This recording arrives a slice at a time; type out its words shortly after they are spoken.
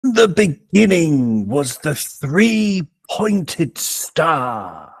The beginning was the three-pointed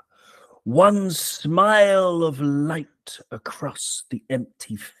star, one smile of light across the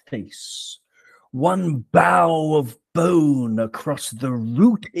empty face, one bow of bone across the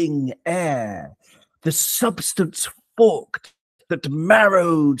rooting air, the substance forked that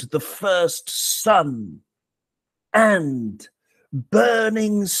marrowed the first sun, and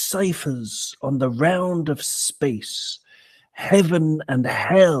burning ciphers on the round of space, heaven and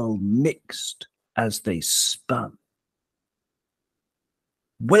hell mixed as they spun.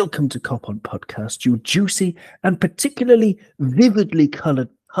 Welcome to Kop On Podcast, you juicy and particularly vividly coloured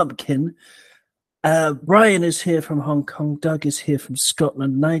pumpkin. Brian is here from Hong Kong, Doug is here from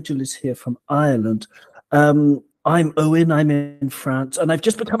Scotland, Nigel is here from Ireland. I'm Owen, I'm in France, and I've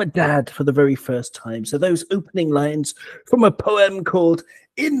just become a dad for the very first time. So those opening lines from a poem called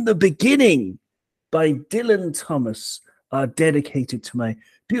In the Beginning by Dylan Thomas are dedicated to my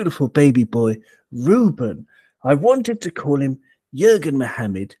beautiful baby boy, Reuben. I wanted to call him Jurgen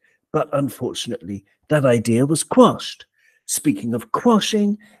Mohammed, but unfortunately that idea was quashed. Speaking of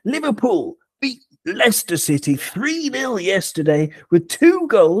quashing, Liverpool beat Leicester City 3-0 yesterday with 2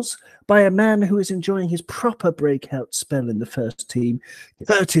 goals by a man who is enjoying his proper breakout spell in the first team,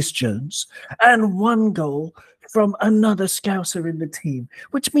 Curtis Jones, and 1 goal from another Scouser in the team,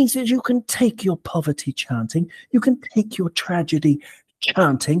 which means that you can take your poverty chanting, you can take your tragedy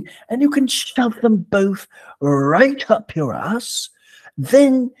chanting, and you can shove them both right up your ass.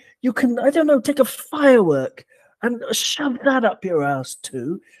 Then you can, I don't know, take a firework and shove that up your ass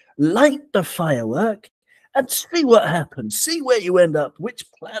too, light the firework, and see what happens. See where you end up, which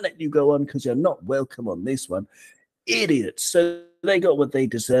planet you go on, because you're not welcome on this one. Idiots. So they got what they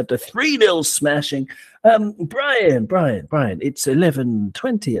deserved, a 3-0 smashing. Brian, it's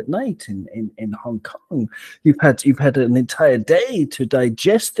 11:20 at night in Hong Kong. You've had an entire day to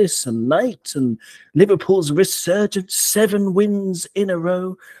digest this, and night, and Liverpool's resurgence, 7 wins in a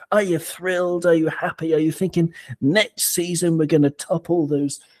row. Are you thrilled? Are you happy? Are you thinking next season we're going to top all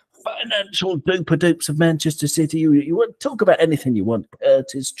those financial doper-dopes of Manchester City? You want to talk about anything you want.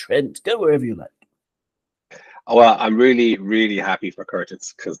 Curtis, Trent, go wherever you like. Well, I'm really, really happy for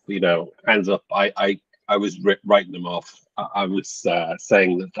Curtis because, hands up, I was writing him off. I was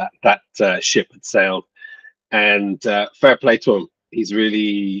saying that ship had sailed, and fair play to him. He's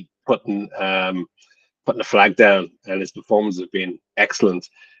really putting a flag down, and his performances have been excellent.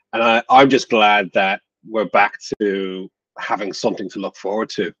 And I'm just glad that we're back to having something to look forward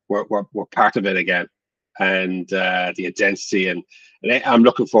to. We're part of it again, and the intensity, and I'm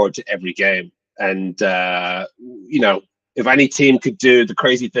looking forward to every game. And if any team could do the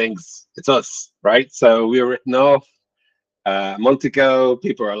crazy things, it's us, right? So we were written off a month ago.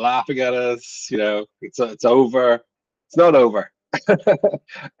 People are laughing at us. It's over. It's not over,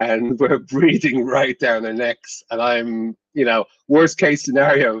 and we're breathing right down their necks. And I'm, worst case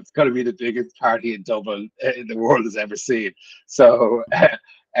scenario, it's going to be the biggest party in Dublin the world has ever seen. So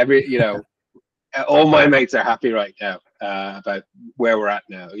all my mates are happy right now about where we're at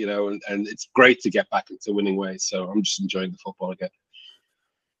now, and it's great to get back into winning ways. So I'm just enjoying the football again.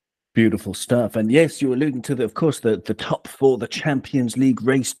 Beautiful stuff. And yes, you're alluding to, of course, the top 4, the Champions League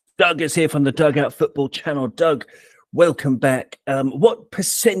race. Doug is here from the Dugout Football Channel. Doug, welcome back. What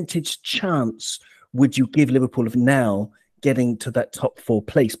percentage chance would you give Liverpool of now getting to that top 4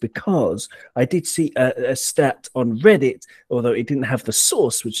 place? Because I did see a stat on Reddit, although it didn't have the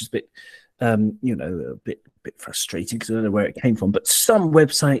source, which is a bit a bit frustrating because I don't know where it came from. But some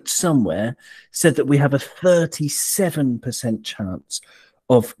website somewhere said that we have a 37% chance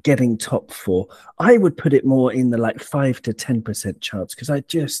of getting top 4. I would put it more in the 5 to 10% chance, because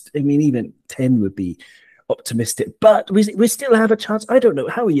even 10 would be optimistic. But we still have a chance. I don't know.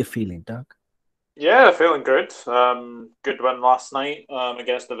 How are you feeling, Doug? Yeah, feeling good. Good win last night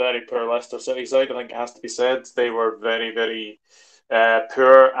against the very poor Leicester City side. I think it has to be said. They were very, very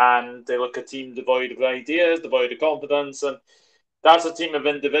poor, and they look a team devoid of ideas, devoid of confidence, and that's a team of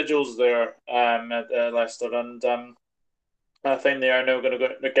individuals there at Leicester, and I think they are now going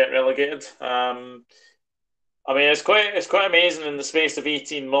to get relegated. It's quite amazing. In the space of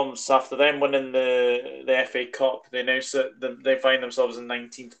 18 months after them winning the FA Cup, they find themselves in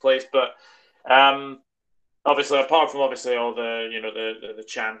 19th place. But obviously, apart from all the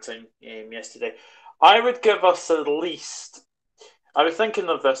chanting yesterday, I would give us at least. I was thinking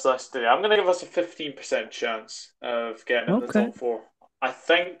of this yesterday. I'm going to give us a 15% chance of getting in the top 4. I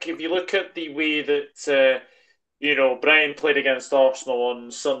think if you look at the way that Brian played against Arsenal on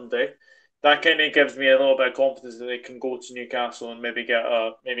Sunday, that kind of gives me a little bit of confidence that they can go to Newcastle and maybe get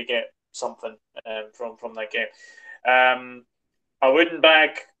something from that game. I wouldn't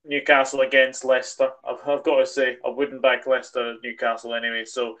back Newcastle against Leicester. I've got to say, I wouldn't back Leicester at Newcastle anyway.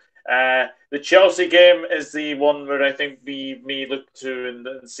 So the Chelsea game is the one where I think we may look to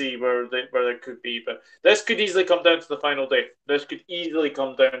and see where there could be. But this could easily come down to the final day.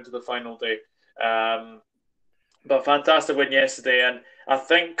 But fantastic win yesterday. And I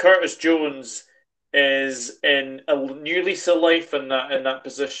think Curtis Jones is in a new lease of life in that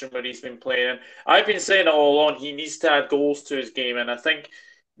position where he's been playing. And I've been saying it all along, he needs to add goals to his game. And I think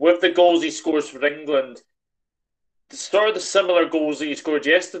with the goals he scores for England, sort of the similar goals that he scored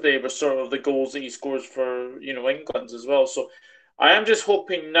yesterday were sort of the goals that he scores for England as well. So I am just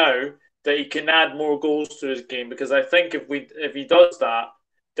hoping now that he can add more goals to his game, because I think if he does that,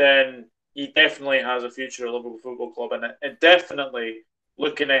 then he definitely has a future at Liverpool Football Club, and definitely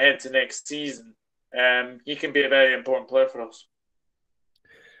looking ahead to next season, he can be a very important player for us.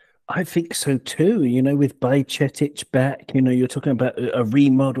 I think so too. With Bajcetic back, you're talking about a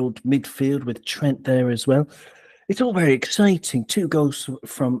remodeled midfield with Trent there as well. It's all very exciting. 2 goals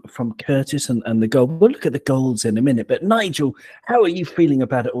from Curtis and the goal. We'll look at the goals in a minute. But Nigel, how are you feeling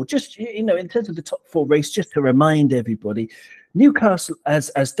about it all? Just, in terms of the top 4 race, just to remind everybody, Newcastle,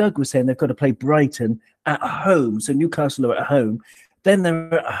 as Doug was saying, they've got to play Brighton at home. So Newcastle are at home. Then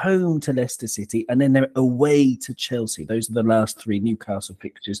they're at home to Leicester City, and then they're away to Chelsea. Those are the last 3 Newcastle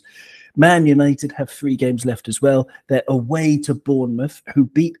fixtures. Man United have 3 games left as well. They're away to Bournemouth, who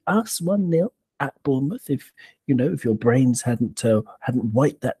beat us 1-0 at Bournemouth. If your brains hadn't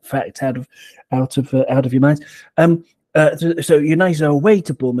wiped that fact out of your minds. So United are away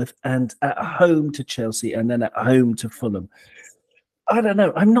to Bournemouth and at home to Chelsea, and then at home to Fulham. I don't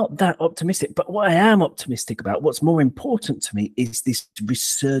know. I'm not that optimistic, but what I am optimistic about, what's more important to me, is this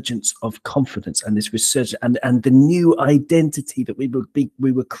resurgence of confidence and this resurgence and the new identity that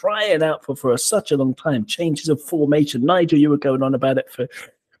we were crying out for such a long time. Changes of formation. Nigel, you were going on about it for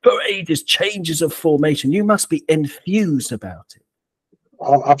ages. Changes of formation. You must be enthused about it.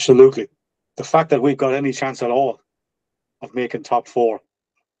 Oh, absolutely. The fact that we've got any chance at all of making top 4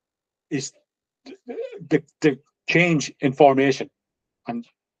 is the change in formation. And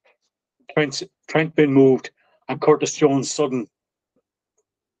Trent being moved and Curtis Jones' sudden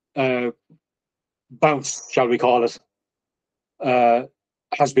bounce, shall we call it,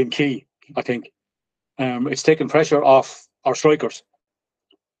 has been key, I think. It's taken pressure off our strikers.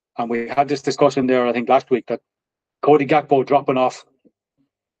 And we had this discussion there, I think, last week, that Cody Gakpo dropping off,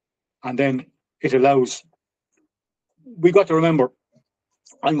 and then it allows... We got to remember,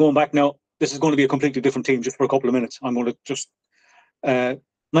 I'm going back now, this is going to be a completely different team just for a couple of minutes. I'm going to just...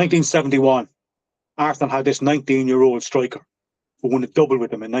 1971, Arsenal had this 19-year-old striker who won a double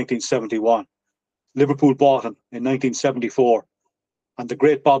with him in 1971. Liverpool bought him in 1974, and the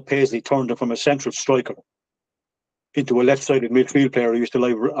great Bob Paisley turned him from a central striker into a left-sided midfield player who used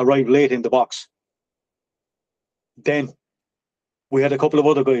to arrive late in the box. Then we had a couple of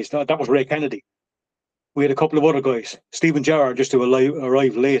other guys. That was Ray Kennedy. We had a couple of other guys. Stephen Gerrard just to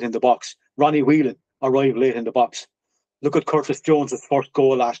arrive late in the box. Ronnie Whelan arrived late in the box. Look at Curtis Jones' first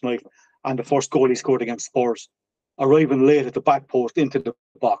goal last night and the first goal he scored against Spurs. Arriving late at the back post into the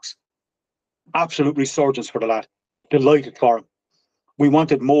box. Absolute resurgence for the lad. Delighted for him. We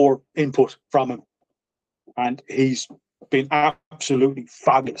wanted more input from him. And he's been absolutely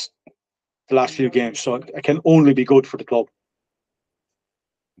fabulous the last few games. So it can only be good for the club.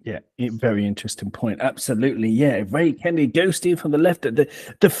 Yeah, very interesting point. Absolutely, yeah. Ray Kennedy ghosting from the left at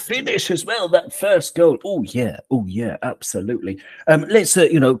the finish as well. That first goal. Oh yeah, absolutely. Let's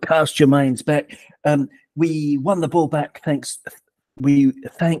cast your minds back. We won the ball back thanks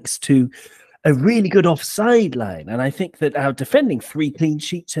to a really good offside line, and I think that our defending 3 clean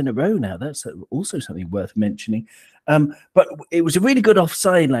sheets in a row now. That's also something worth mentioning. But it was a really good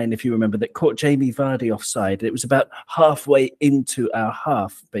offside line, if you remember, that caught Jamie Vardy offside. It was about halfway into our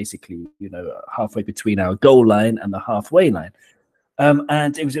half, basically, halfway between our goal line and the halfway line.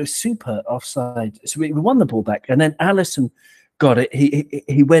 And it was a super offside. So we won the ball back, and then Alisson got it.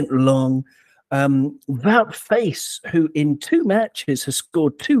 He went long. Wout Faes, who in 2 matches has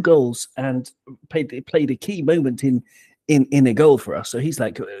scored 2 goals and played a key moment in a goal for us. So he's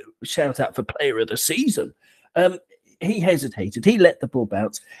like, shout out for player of the season. He hesitated. He let the ball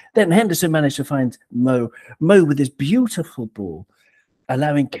bounce. Then Henderson managed to find Mo. Mo with his beautiful ball,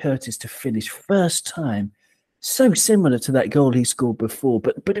 allowing Curtis to finish first time. So similar to that goal he scored before,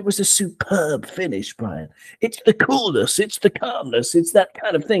 but it was a superb finish, Brian. It's the coolness, it's the calmness, it's that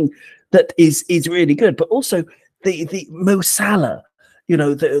kind of thing that is really good. But also the Mo Salah,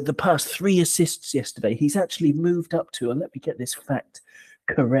 the past 3 assists yesterday, he's actually moved up to, and let me get this fact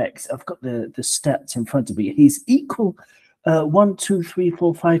correct. I've got the stats in front of me. He's equal 1, 2, 3,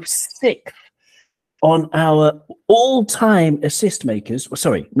 4, 5, 6 on our all-time assist makers. Well,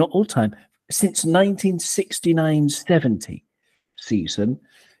 sorry, not all-time, since 1969-70 season,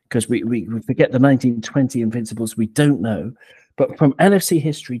 because we forget the 1920 Invincibles, we don't know. But from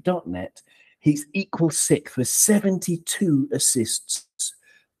LFChistory.net, he's equal sixth with 72 assists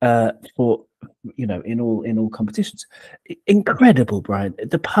for in all competitions. Incredible, Brian.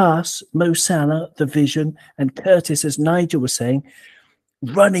 The pass, Mo Salah, the vision, and Curtis, as Nigel was saying,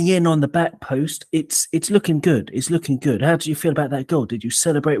 running in on the back post. It's looking good. It's looking good. How did you feel about that goal? Did you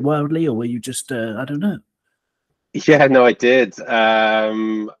celebrate wildly, or were you just I don't know? Yeah, no, I did.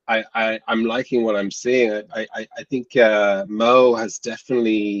 I'm liking what I'm seeing. I think Mo has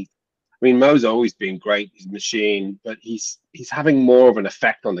definitely. I mean, Mo's always been great. He's a machine, but he's having more of an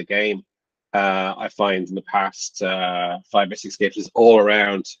effect on the game. I find in the past 5 or 6 games, is all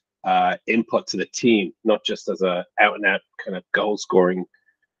around input to the team, not just as a out and out kind of goal scoring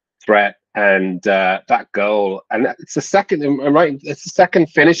threat. And that goal, and it's the second. I'm right. It's the second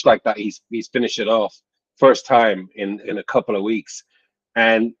finish like that. He's finished it off. First time in a couple of weeks,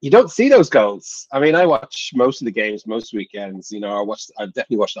 and you don't see those goals. I mean, I watch most of the games most weekends. I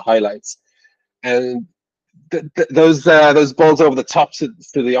definitely watch the highlights, and those balls over the top to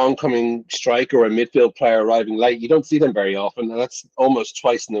the oncoming striker or a midfield player arriving late, you don't see them very often, and that's almost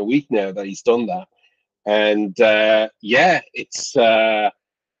twice in a week now that he's done that. And it's and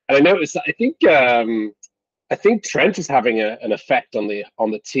I noticed that I think Trent is having an effect on the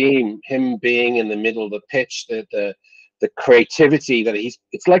team. Him being in the middle of the pitch, the creativity that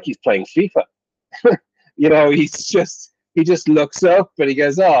it's like he's playing FIFA. He just looks up and he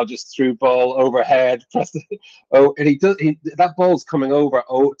goes, "Oh, I'll just through ball overhead." And that ball's coming over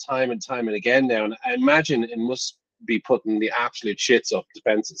time and time and again now. And I imagine it must be putting the absolute shits off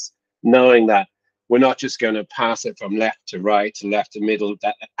defenses, knowing that we're not just going to pass it from left to right to left to middle.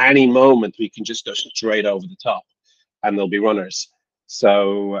 That at any moment we can just go straight over the top, and there'll be runners.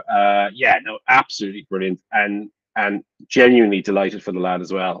 So absolutely brilliant, and genuinely delighted for the lad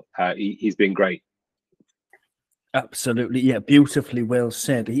as well. He's been great. Absolutely, yeah, beautifully well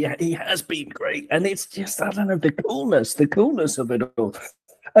said. He has been great, and it's just, I don't know, the coolness of it all.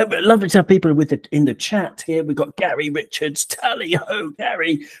 Lovely to have people in the chat here. We've got Gary Richards. Tally ho,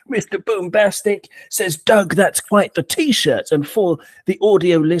 Gary. Mr. Boombastic says, Doug, that's quite the t-shirt. And for the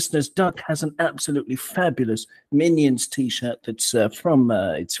audio listeners, Doug has an absolutely fabulous Minions t-shirt that's from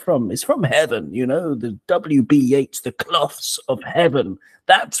heaven, the W.B. Yeats, the cloths of heaven.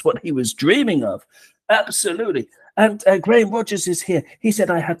 That's what he was dreaming of. Absolutely. And Graham Rogers is here. He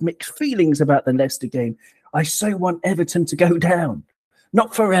said, I had mixed feelings about the Leicester game. I so want Everton to go down.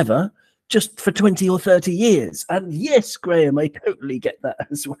 Not forever, just for 20 or 30 years. And yes, Graham, I totally get that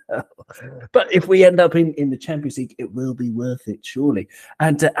as well. But if we end up in the Champions League, it will be worth it, surely.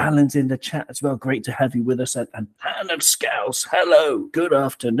 And Alan's in the chat as well. Great to have you with us. And Pan of Scouse, hello, good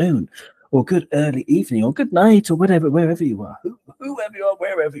afternoon, or good early evening, or good night, or whatever, wherever you are. Whoever you are,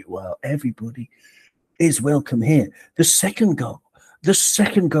 wherever you are, everybody is welcome here. The second goal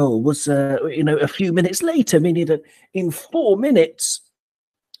was, a few minutes later, meaning that in 4 minutes,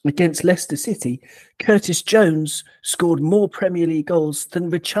 against Leicester City, Curtis Jones scored more Premier League goals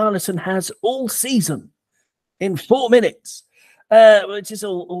than Richarlison has all season in 4 minutes, which is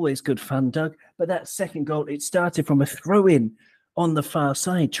always good fun, Doug. But that second goal, it started from a throw-in on the far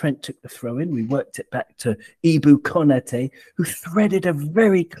side. Trent took the throw-in. We worked it back to Ibu Konate, who threaded a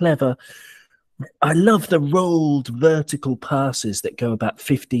very clever... I love the rolled vertical passes that go about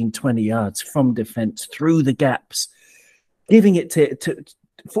 15, 20 yards from defence through the gaps, giving it to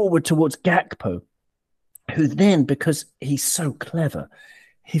forward towards Gakpo, who then, because he's so clever,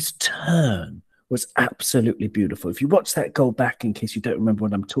 his turn was absolutely beautiful. If you watch that goal back, in case you don't remember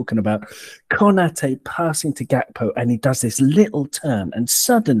what I'm talking about, Konate passing to Gakpo, and he does this little turn, and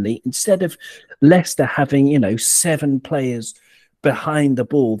suddenly, instead of Leicester having, 7 players behind the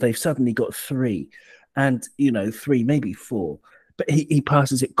ball, they've suddenly got 3, and, 3, maybe 4, but he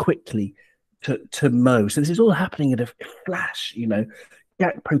passes it quickly to Mo. So this is all happening at a flash,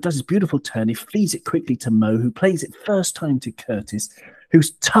 Gakpo does his beautiful turn. He feeds it quickly to Mo, who plays it first time to Curtis,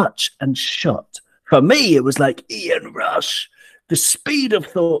 whose touch and shot, for me, it was like Ian Rush. The speed of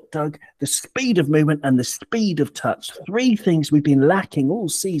thought, Doug, the speed of movement, and the speed of touch. 3 things we've been lacking all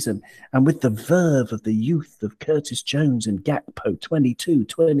season. And with the verve of the youth of Curtis Jones and Gakpo, 22,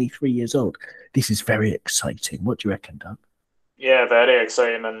 23 years old, this is very exciting. What do you reckon, Doug? Yeah, very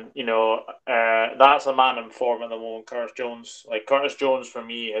exciting, and that's a man in form at the moment, Curtis Jones. Like, Curtis Jones for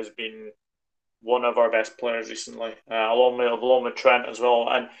me has been one of our best players recently, along with Trent as well.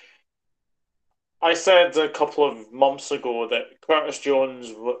 And I said a couple of months ago that Curtis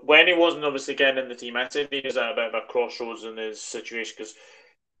Jones, when he wasn't obviously getting in the team, I said he was at a bit of a crossroads in his situation because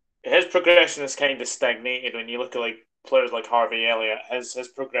his progression is kind of stagnated. When you look at like players like Harvey Elliott, his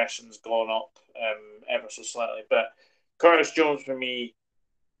progression's gone up ever so slightly. But Curtis Jones for me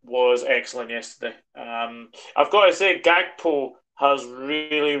was excellent yesterday. I've got to say, Gakpo has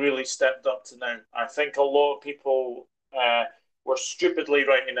really stepped up to now. I think a lot of people were stupidly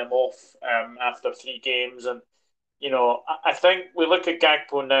writing him off after 3 games, and I think we look at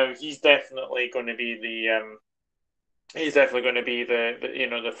Gakpo now. He's definitely going to be the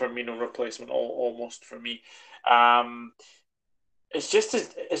the Firmino replacement almost for me.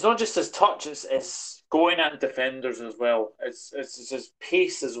 It's not just his touch; it's going at defenders as well. It's his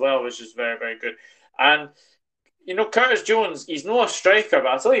pace as well, which is very good. And Curtis Jones, he's not a striker,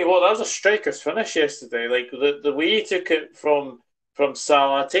 but I tell you what, that was a striker's finish yesterday. Like the way he took it from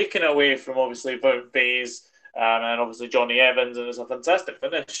Salah, taken away from obviously Bays, and obviously Johnny Evans, and it's a fantastic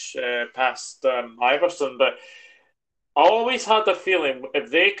finish past Iverson. But I always had a feeling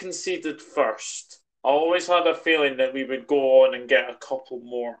if they conceded first, I always had a feeling that we would go on and get a couple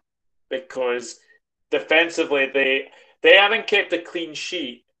more because defensively they haven't kept a clean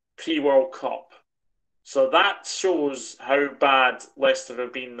sheet pre-World Cup. So that shows how bad Leicester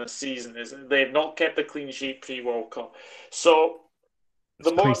have been this season. Is they've not kept a clean sheet pre-World Cup. So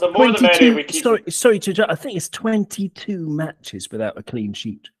the more the merrier we keep. Sorry to judge. I think it's 22 matches without a clean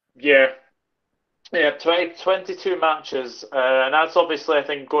sheet. Yeah. Yeah, 22 matches, and that's obviously I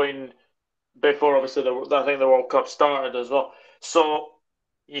think going before obviously I think the World Cup started as well. So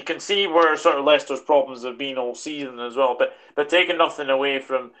you can see where sort of Leicester's problems have been all season as well. But taking nothing away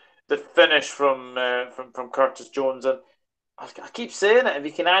from the finish from Curtis Jones, and I keep saying it, if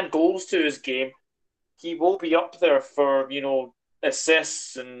he can add goals to his game, he will be up there for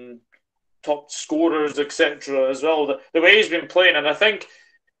assists and top scorers etc. as well. The way he's been playing, and I think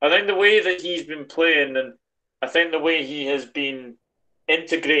the way that he's been playing, and I think the way he has been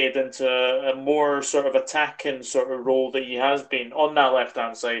integrated into a more sort of attacking sort of role that he has been on that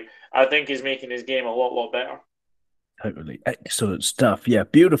left-hand side, I think he's making his game a lot better. Totally. Excellent stuff. Yeah,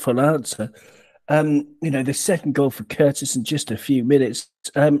 beautiful answer. The second goal for Curtis in just a few minutes.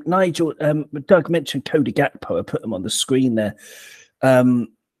 Nigel, Doug mentioned Cody Gakpo. I put him on the screen there.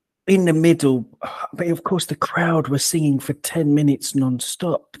 In the middle, but of course, the crowd were singing for 10 minutes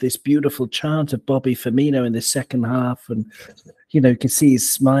non-stop. This beautiful chant of Bobby Firmino in the second half. And, you can see his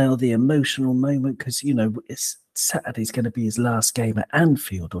smile, the emotional moment, because, Saturday's going to be his last game at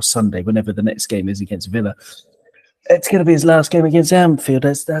Anfield, or Sunday, whenever the next game is against Villa. It's going to be his last game against Anfield.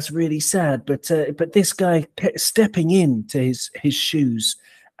 That's really sad. But this guy stepping into his shoes,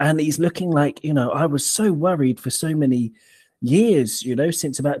 and he's looking like, I was so worried for so many years,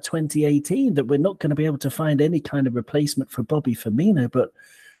 since about 2018, that we're not going to be able to find any kind of replacement for Bobby Firmino, but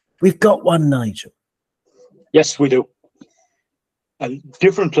we've got one, Nigel. Yes, we do. A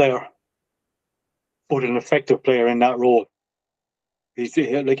different player, but an effective player in that role. He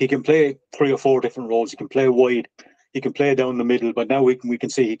can play 3 or 4 different roles. He can play wide, he can play down the middle, but now we can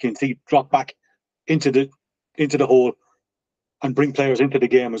see he can drop back into the hole and bring players into the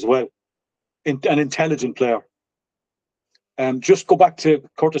game as well. An intelligent player. Just go back to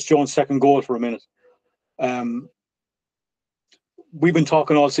Curtis Jones' second goal for a minute. We've been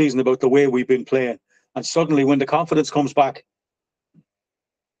talking all season about the way we've been playing, and suddenly when the confidence comes back,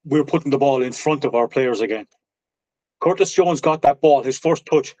 we're putting the ball in front of our players again. Curtis Jones got that ball, his first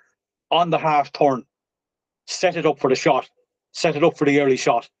touch, on the half turn, set it up for the shot, set it up for the early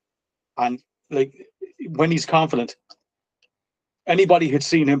shot. And when he's confident, anybody who'd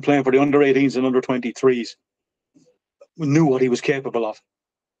seen him playing for the under-18s and under-23s knew what he was capable of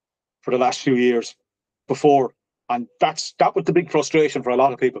for the last few years before. And that was the big frustration for a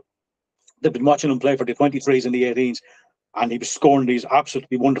lot of people. They've been watching him play for the 23s and the 18s, and he was scoring these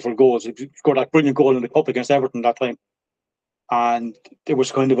absolutely wonderful goals. He scored that brilliant goal in the cup against Everton that time. And there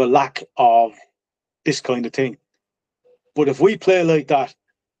was kind of a lack of this kind of thing. But if we play like that,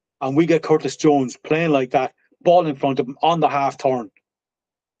 and we get Curtis Jones playing like that, ball in front of him on the half turn,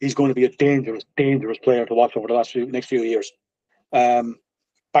 he's going to be a dangerous player to watch over the next few years.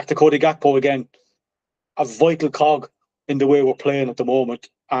 Back to Cody Gakpo again, a vital cog in the way we're playing at the moment,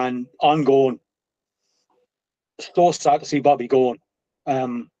 and ongoing. So sad to see Bobby going.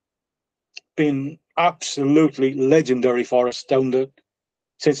 Been absolutely legendary for us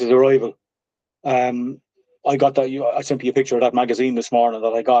since his arrival. I got that. I sent you a picture of that magazine this morning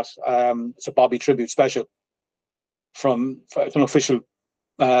that I got. It's a Bobby tribute special from an official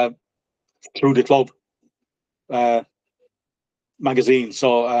through the club magazine.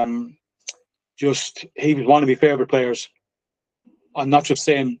 So he was one of my favourite players. I'm not just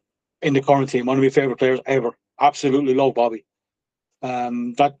saying in the current team, one of my favourite players ever. Absolutely love Bobby.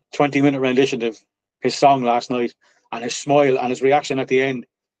 That 20-minute rendition of his song last night, and his smile and his reaction at the end.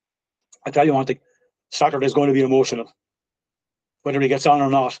 I tell you one thing, Saturday's going to be emotional, whether he gets on or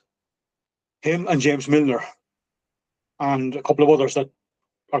not. Him and James Milner and a couple of others that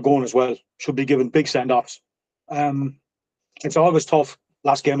are going as well should be given big send-offs. It's always tough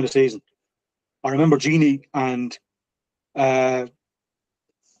last game of the season. I remember Genie and Dave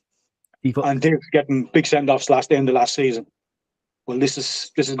getting big send-offs end of last season. Well, this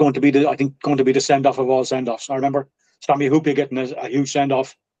is going to be the send-off of all send-offs. I remember Sammy Hoopia getting a huge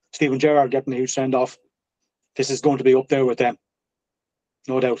send-off, Stephen Gerrard getting a huge send-off. This is going to be up there with them,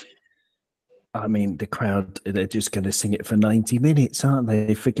 no doubt. I mean, the crowd, they're just going to sing it for 90 minutes, aren't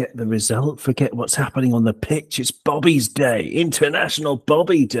they? Forget the result, forget what's happening on the pitch. It's Bobby's Day, International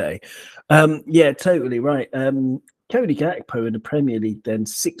Bobby Day. Yeah, totally right. Cody Gakpo in the Premier League, then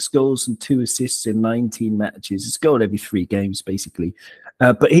 6 goals and 2 assists in 19 matches. It's a goal every 3 games, basically.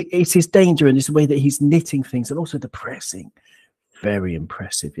 But it's his danger and it's the way that he's knitting things, and also the pressing. Very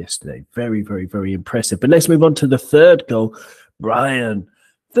impressive yesterday. Very, very, very impressive. But let's move on to the third goal. Brian,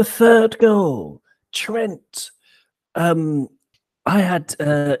 the third goal. Trent. I had,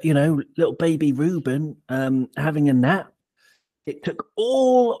 little baby Ruben having a nap. It took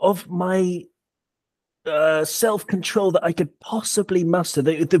all of my self-control that I could possibly muster,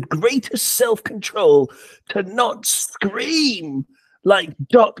 the greatest self-control, to not scream like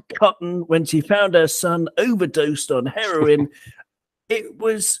Dot Cotton when she found her son overdosed on heroin. It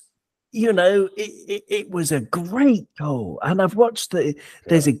was, it was a great goal. And I've watched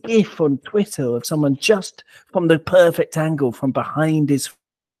there's a GIF on Twitter of someone just from the perfect angle from behind his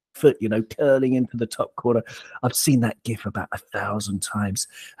foot, curling into the top corner. I've seen that GIF about 1,000 times.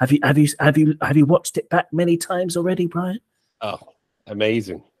 Have you watched it back many times already, Brian? Oh,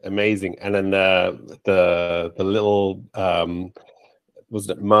 amazing. And then the little was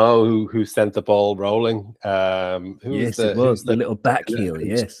it Mo who sent the ball rolling? Yes, it was the little back heel.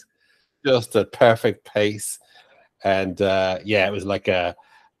 Yes, just a perfect pace, and it was like a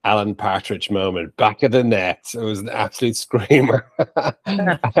Alan Partridge moment, back of the net. It was an absolute screamer.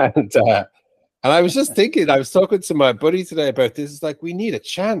 and I was just thinking, I was talking to my buddy today about this. It's like, we need a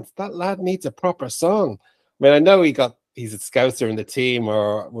chant. That lad needs a proper song. I mean, I know he's a Scouser in the team,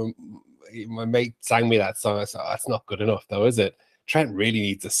 or when my mate sang me that song, I said, that's not good enough though, is it? Trent really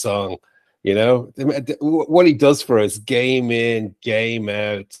needs a song, what he does for us, game in, game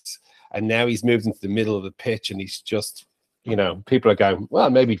out. And now he's moved into the middle of the pitch and he's just, people are going, well,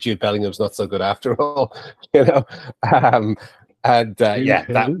 maybe Jude Bellingham's not so good after all,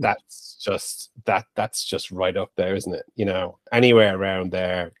 that's just right up there, isn't it? Anywhere around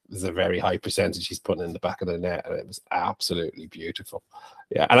there, there's a very high percentage he's putting in the back of the net, and it was absolutely beautiful.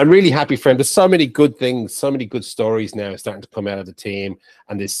 Yeah, and I'm really happy for him. There's so many good things, so many good stories now starting to come out of the team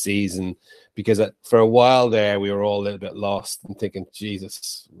and this season, because for a while there, we were all a little bit lost and thinking,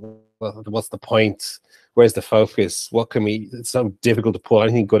 Jesus, what's the point? Where's the focus? It's so difficult to pull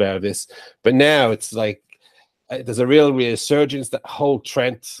anything good out of this. But now it's like, there's a real resurgence. That whole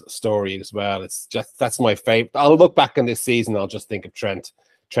Trent story as well. It's just, that's my favorite. I'll look back on this season, I'll just think of Trent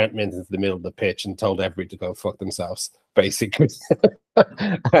went into the middle of the pitch and told everybody to go fuck themselves, basically,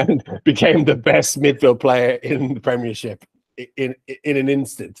 and became the best midfield player in the Premiership in an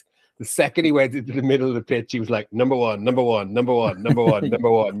instant. The second he went into the middle of the pitch, he was like, number one.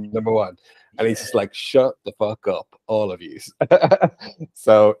 And he's just like, shut the fuck up, all of you.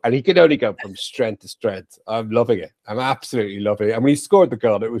 So, and he could only go from strength to strength. I'm loving it. I'm absolutely loving it. And when he scored the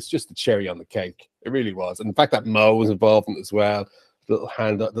goal, it was just a cherry on the cake. It really was. And the fact that Mo was involved in it as well, little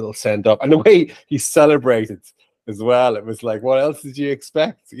hand up, little send up, and the way he celebrated as well, it was like, what else did you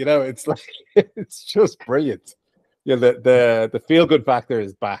expect? It's like, it's just brilliant. The feel good factor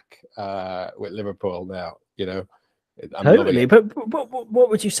is back with Liverpool now. I'm totally. But what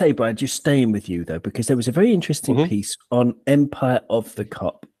would you say, Brian? Just staying with you though, because there was a very interesting piece on Empire of the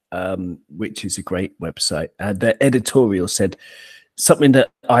Kop, which is a great website, and their editorial said something that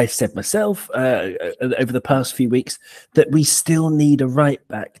I said myself over the past few weeks, that we still need a right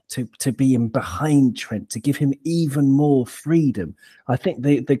back to be in behind Trent, to give him even more freedom. I think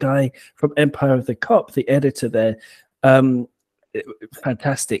the guy from Empire of the Kop, the editor there,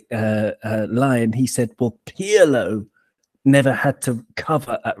 fantastic line. He said, well, Pirlo never had to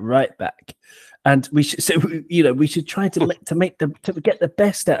cover at right back, and we should try to get the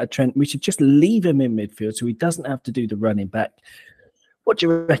best out of Trent. We should just leave him in midfield so he doesn't have to do the running back. What do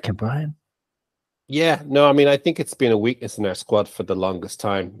you reckon, Brian? Yeah, no, I mean, I think it's been a weakness in our squad for the longest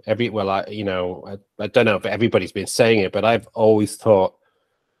time. I don't know if everybody's been saying it, but I've always thought,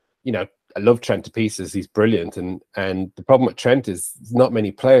 I love Trent to pieces. He's brilliant, and the problem with Trent is not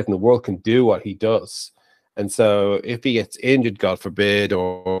many players in the world can do what he does. And so if he gets injured, God forbid,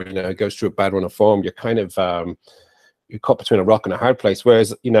 or goes through a bad run of form, you're kind of you're caught between a rock and a hard place.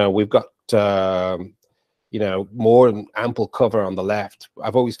 Whereas we've got more than ample cover on the left.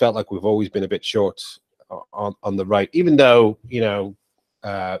 I've always felt like we've always been a bit short on the right, even though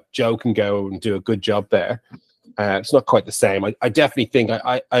Joe can go and do a good job there. It's not quite the same. I definitely think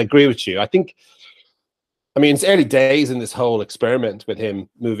I agree with you. I mean, it's early days in this whole experiment with him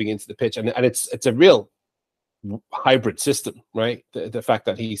moving into the pitch, and it's a real hybrid system, right? The fact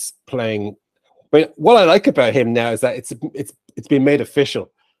that he's playing. But what I like about him now is that it's been made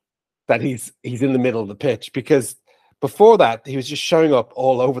official that he's in the middle of the pitch, because before that he was just showing up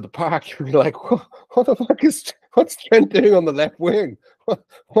all over the park. You're like, what the fuck what's Trent doing on the left wing?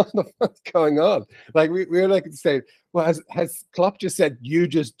 What the fuck's going on? Like we're like saying, well, has Klopp just said, you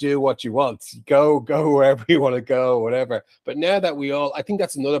just do what you want, go wherever you want to go, whatever. But now that I think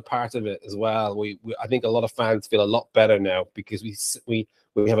that's another part of it as well. I think a lot of fans feel a lot better now, because we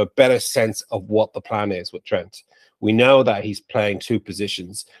have a better sense of what the plan is with Trent. We know that he's playing two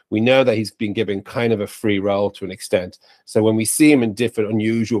positions. We know that he's been given kind of a free role to an extent. So when we see him in different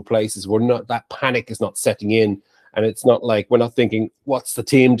unusual places, that panic is not setting in. And it's not like we're not thinking, what's the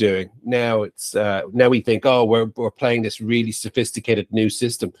team doing? Now now we think, oh, we're playing this really sophisticated new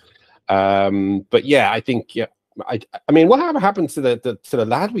system. But yeah, I think, I mean, whatever happened to the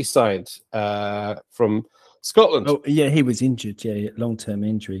lad we signed from Scotland? Oh yeah, he was injured. Yeah, long-term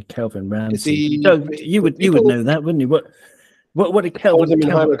injury. Calvin Ramsey. You would know that, wouldn't you? What did Calvin? Hold him in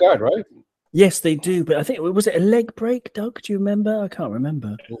high regard, right? Yes, they do. But I think was it a leg break, Doug? Do you remember? I can't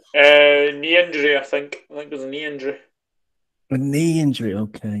remember. Knee injury, I think. I think it was a knee injury. A knee injury.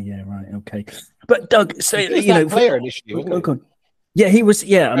 Okay, yeah, right. Okay, but Doug, so player initially, wasn't he? Yeah, he was.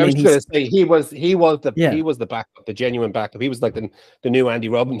 Yeah, I was going to say he was the backup, the genuine backup. He was like the new Andy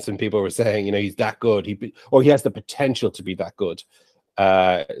Robinson. People were saying, he's that good. He has the potential to be that good.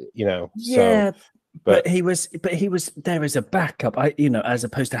 Yeah, so, but he was there as a backup. As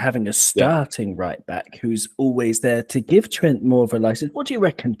opposed to having a starting right back who's always there to give Trent more of a license. What do you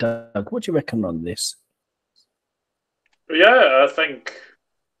reckon, Doug? What do you reckon on this? Yeah, I think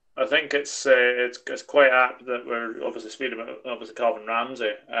it's quite apt that we're obviously speaking about Calvin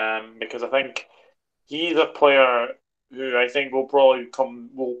Ramsey, because I think he's a player who I think will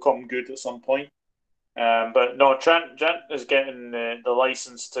come good at some point. But no, Trent is getting the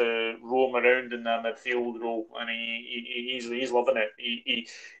license to roam around in the midfield role, and he's loving it.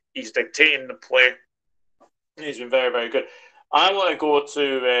 He's dictating the play. He's been very, very good. I want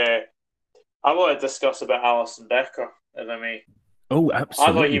to discuss about Alisson Becker, if I may. Oh,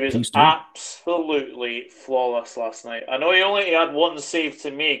 absolutely. I thought he was absolutely flawless last night. I know he only had one save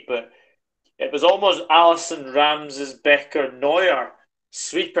to make, but it was almost Alisson, Ramses, Becker, Neuer,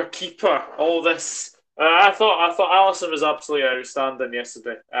 sweeper, keeper, all this. I thought Alisson was absolutely outstanding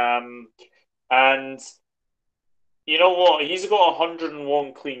yesterday. And you know what? He's got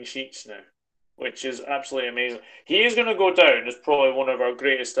 101 clean sheets now, which is absolutely amazing. He is going to go down as probably one of our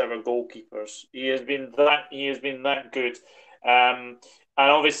greatest ever goalkeepers. He has been that good. And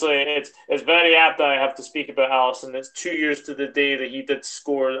obviously, it's very apt that I have to speak about Alisson. It's 2 years to the day that he did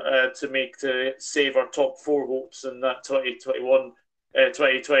score to save our top four hopes in that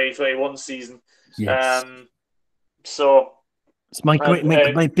 2020-21 season. Yes. So it's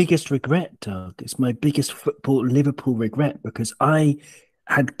my biggest regret, Doug. It's my biggest Liverpool regret, because I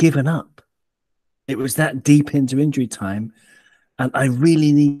had given up. It was that deep into injury time, and I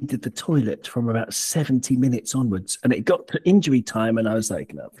really needed the toilet from about 70 minutes onwards. And it got to injury time, and I was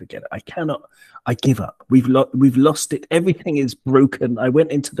like, no, forget it. I give up. We've lost it. Everything is broken. I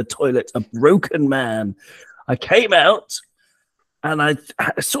went into the toilet, a broken man. I came out, and I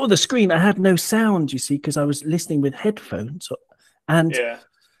saw the screen. I had no sound, you see, because I was listening with headphones. And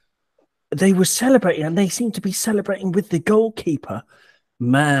they were celebrating, and they seemed to be celebrating with the goalkeeper.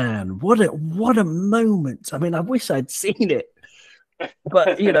 Man, what a moment. I mean, I wish I'd seen it.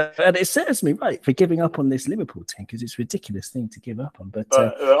 But, and it serves me right for giving up on this Liverpool team, because it's a ridiculous thing to give up on. But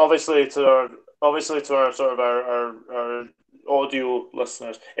obviously to our sort of our audio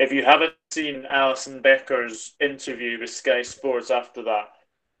listeners, if you haven't seen Alisson Becker's interview with Sky Sports after that,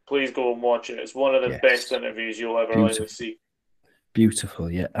 please go and watch it. It's one of the best interviews you'll ever likely see. Beautiful,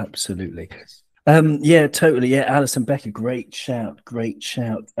 yeah, absolutely. Yeah, totally. Yeah, Alisson Becker, great shout.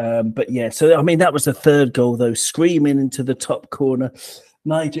 But yeah, so I mean, that was the third goal, though, screaming into the top corner.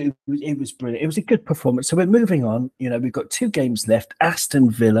 Nigel, it was brilliant. It was a good performance. So we're moving on. You know, we've got 2 games left.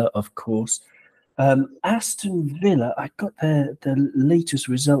 Aston Villa, of course. Aston Villa, I got the latest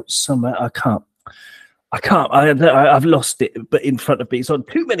results somewhere. I've lost it, but in front of me, it's on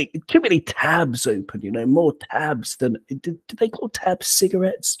too many tabs open. You know, more tabs than did they call tabs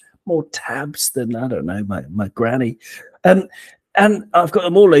cigarettes? More tabs than, I don't know, my granny. And I've got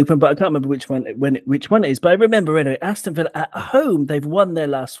them all open, but I can't remember which one it is. But I remember anyway, Aston Villa at home, they've won their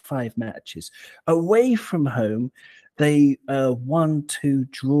last 5 matches. Away from home, they won 2,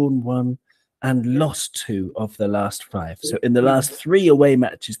 drawn 1, and lost 2 of the last 5. So in the last 3 away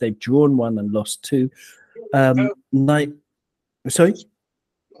matches, they've drawn 1 and lost 2. Sorry.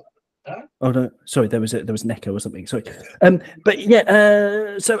 Oh no, sorry. There was an echo or something. Sorry, but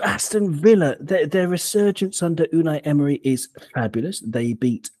yeah. So Aston Villa, their resurgence under Unai Emery is fabulous. They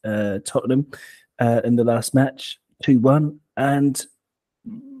beat Tottenham in the last match 2-1, and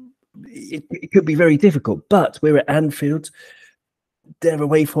it could be very difficult. But we're at Anfield. Their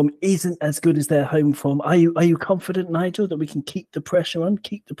away form isn't as good as their home form. Are you confident, Nigel, that we can keep the pressure on,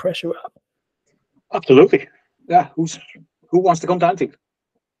 keep the pressure up? Absolutely. Yeah. Who wants to come to Anfield?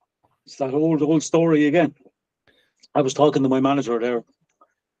 It's that old story again. I was talking to my manager there.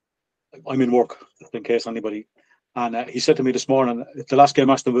 I'm in work, just in case anybody. And he said to me this morning, the last game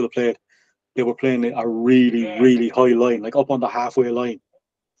Aston Villa played, they were playing a really, really high line, like up on the halfway line.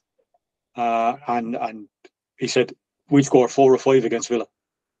 And he said, we'd score 4 or 5 against Villa.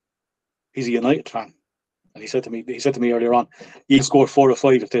 He's a United fan. And he said to me earlier on, he'll score 4 or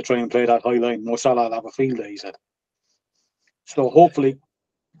 5 if they try and play that high line. Mo Salah will have a field day, he said. So hopefully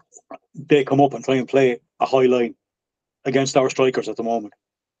they come up and try and play a high line against our strikers at the moment.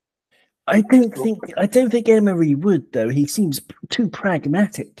 I don't think Emery would, though. He seems too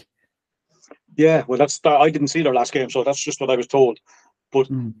pragmatic. Yeah, well, I didn't see their last game, so that's just what I was told. But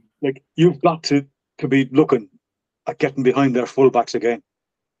like, you've got to be looking at getting behind their fullbacks again,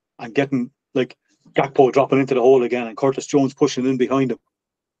 and getting like Gakpo dropping into the hole again, and Curtis Jones pushing in behind him,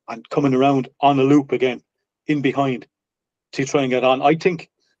 and coming around on a loop again in behind to try and get on. I think,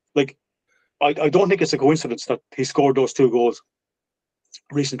 like, I don't think it's a coincidence that he scored those 2 goals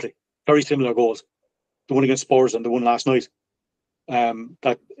recently. Very similar goals, the one against Spurs and the one last night.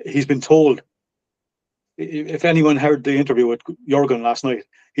 That he's been told. If anyone heard the interview with Jurgen last night,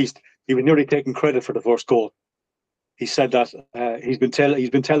 he was nearly taking credit for the first goal. He said that he's been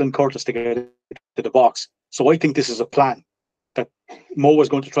telling Curtis to get to the box. So I think this is a plan, that Mo was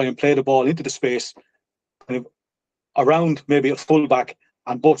going to try and play the ball into the space, kind of around maybe a fullback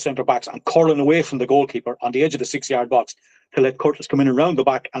and both centre backs, and curling away from the goalkeeper on the edge of the 6-yard box to let Curtis come in around the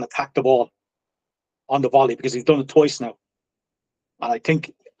back and attack the ball on the volley, because he's done it twice now. And I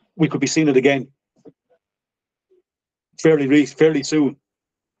think we could be seeing it again fairly soon.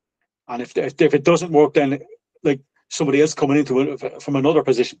 And if it doesn't work, then like somebody else coming into it from another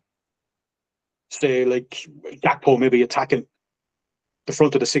position, say like Gakpo maybe attacking the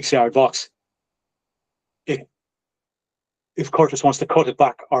front of the 6-yard box. If Curtis wants to cut it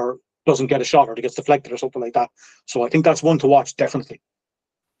back or doesn't get a shot, or it gets deflected or something like that. So I think that's one to watch, definitely.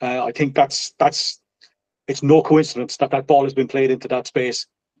 I think it's no coincidence that ball has been played into that space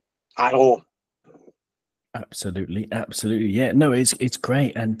at all. Absolutely. Yeah, no, it's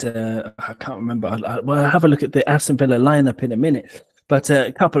great. And I can't remember. I'll have a look at the Aston Villa lineup in a minute. But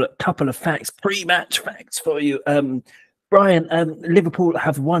a couple of facts, pre-match facts for you. Brian, Liverpool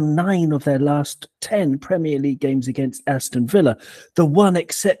have won 9 of their last 10 Premier League games against Aston Villa. The one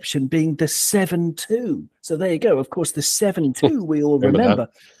exception being the 7-2. So there you go. Of course, the 7-2 we all remember.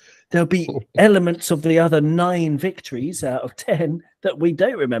 There'll be elements of the other 9 victories out of 10 that we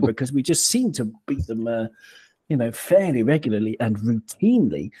don't remember, because we just seem to beat them, fairly regularly and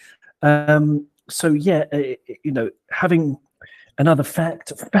routinely. So yeah, having another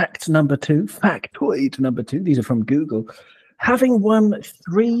factoid number 2, these are from Google. Having won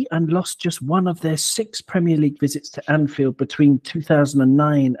 3 and lost just 1 of their 6 Premier League visits to Anfield between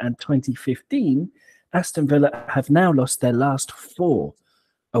 2009 and 2015, Aston Villa have now lost their last 4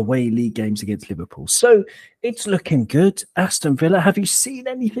 away league games against Liverpool. So it's looking good. Aston Villa, have you seen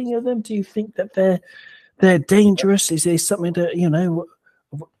anything of them? Do you think that they're dangerous? Is there something that,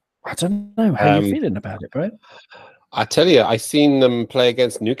 I don't know. How are you feeling about it, Brett? I tell you, I seen them play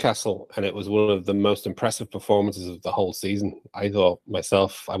against Newcastle, and it was one of the most impressive performances of the whole season. I thought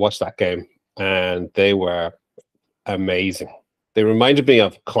myself, I watched that game, and they were amazing. They reminded me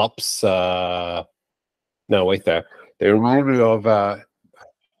of Klopp's. They reminded me of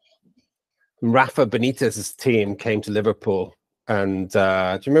Rafa Benitez's team came to Liverpool And do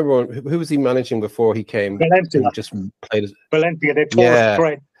you remember who was he managing before he came? Valencia. And just played. Valencia, they tore us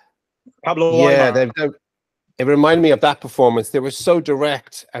straight. Pablo Aymar. It reminded me of that performance. They were so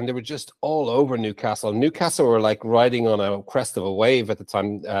direct, and they were just all over Newcastle. Newcastle were like riding on a crest of a wave at the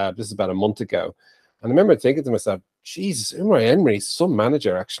time. This is about a month ago. And I remember thinking to myself, Jesus, Unai Emery's some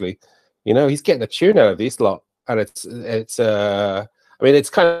manager, actually. You know, he's getting a tune out of these lot. And it's I mean, it's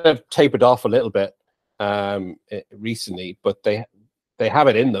kind of tapered off a little bit recently, but they have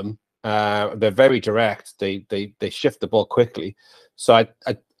it in them. They're very direct. They shift the ball quickly. So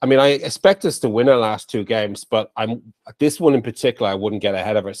I mean, I expect us to win our last two games, but this one in particular, I wouldn't get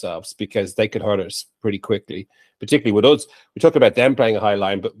ahead of ourselves because they could hurt us pretty quickly, particularly with us. We talk about them playing a high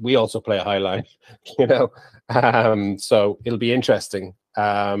line, but we also play a high line, you know. So it'll be interesting.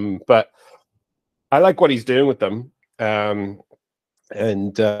 But I like what he's doing with them.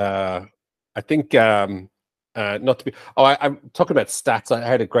 And I think not to be. Oh, I'm talking about stats. I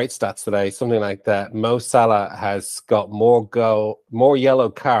heard a great stats today. Something like that. Mo Salah has got more yellow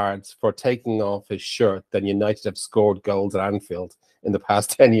cards for taking off his shirt than United have scored goals at Anfield in the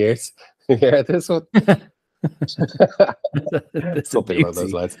past 10 years. Yeah, this one. Something along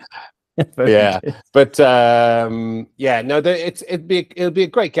those lines. Yeah, but yeah, no, it'll be a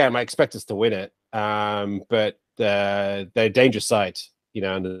great game. I expect us to win it. But they're a dangerous side. You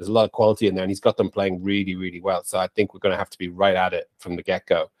know, and there's a lot of quality in there, and he's got them playing really, really well. So I think we're going to have to be right at it from the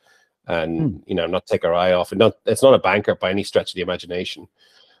get-go, and you know, not take our eye off. And it's not a banker by any stretch of the imagination.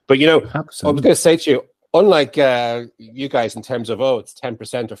 But you know, absolutely. I was going to say to you, unlike you guys in terms of it's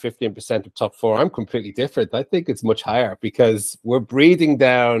 10% or 15% of top four, I'm completely different. I think it's much higher because we're breathing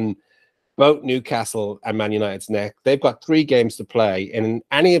down both Newcastle and Man United's neck. They've got 3 games to play, and in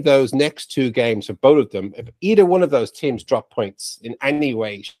any of those next 2 games for both of them, if either one of those teams drop points in any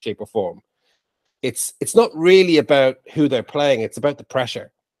way, shape, or form, it's not really about who they're playing. It's about the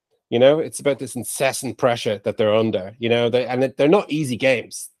pressure. You know, it's about this incessant pressure that they're under. You know, they're not easy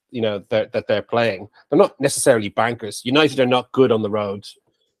games. You know that they're playing. They're not necessarily bankers. United are not good on the road.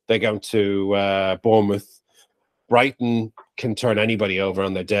 They're going to Bournemouth. Brighton can turn anybody over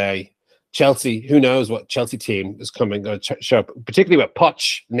on their day. Chelsea, who knows what Chelsea team is going to show up, particularly with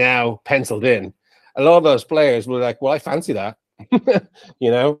Poch now penciled in. A lot of those players were like, well, I fancy that, you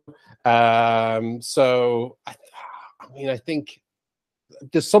know? So, I mean, I think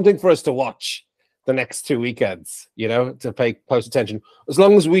there's something for us to watch the next 2 weekends, you know, to pay close attention. As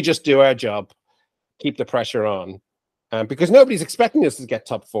long as we just do our job, keep the pressure on. Because nobody's expecting us to get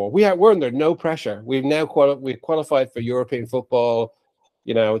top 4. We're under no pressure. We've now qualified for European football.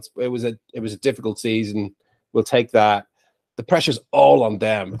 You know, it was a difficult season. We'll take that. The pressure's all on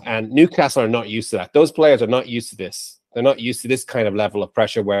them, and Newcastle are not used to that. Those players are not used to this. They're not used to this kind of level of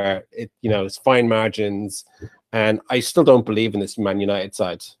pressure where it's fine margins. And I still don't believe in this Man United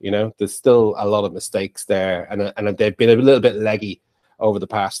side. You know, there's still a lot of mistakes there, and they've been a little bit leggy over the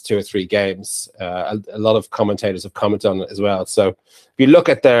past 2 or 3 games. A lot of commentators have commented on it as well. So if you look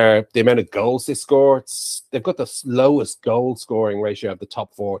at the amount of goals they score, they've got the lowest goal scoring ratio of the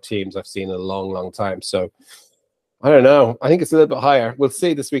top 4 teams I've seen in a long, long time. So I don't know. I think it's a little bit higher. We'll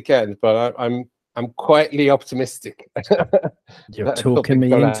see this weekend, but I'm quietly optimistic. You're talking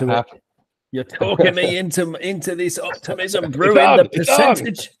me into it. You're talking me into this optimism brewing. The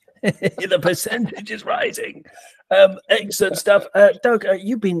percentage. The percentage is rising. Excellent stuff. Doug,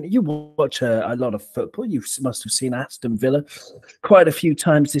 you watch a lot of football. You must have seen Aston Villa quite a few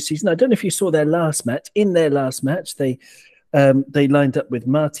times this season. I don't know if you saw their last match. In their last match, they lined up with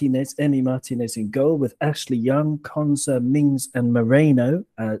Emi Martinez in goal, with Ashley Young, Konza, Mings, and Moreno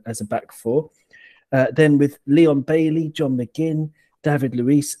as a back 4. Then with Leon Bailey, John McGinn,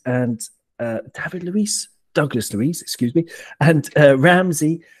 Douglas Luiz, excuse me, and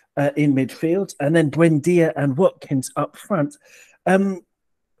Ramsey in midfield, and then Buendia and Watkins up front.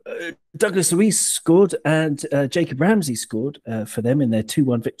 Douglas Luiz scored, and Jacob Ramsey scored for them in their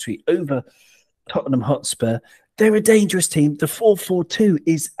 2-1 victory over Tottenham Hotspur. They're a dangerous team. The 4-4-2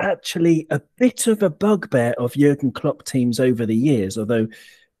 is actually a bit of a bugbear of Jurgen Klopp teams over the years, although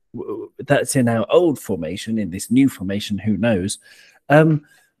that's in our old formation. In this new formation, who knows?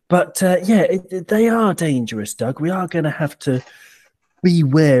 But they are dangerous, Doug. We are going to have to be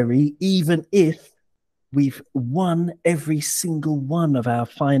wary, even if we've won every single one of our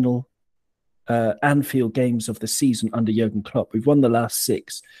final Anfield games of the season under Jurgen Klopp. We've won the last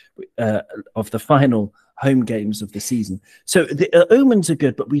 6 of the final home games of the season. So the omens are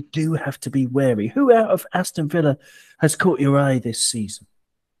good, but we do have to be wary. Who out of Aston Villa has caught your eye this season?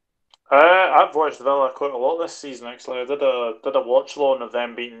 I've watched Villa quite a lot this season, actually. I did a watch along of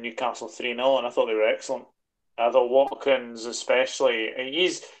them beating Newcastle 3-0, and I thought they were excellent. I thought Watkins, especially,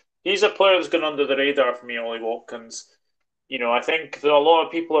 he's a player that's gone under the radar for me, Ollie Watkins. I think that a lot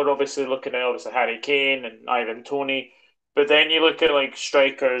of people are obviously looking at obviously Harry Kane and Ivan Toney, but then you look at like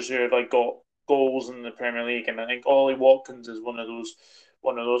strikers who have like got goals in the Premier League, and I think Ollie Watkins is one of those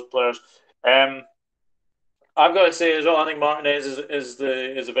players. Um, I've got to say as well, I think Martinez is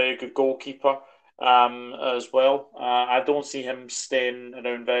a very good goalkeeper as well. I don't see him staying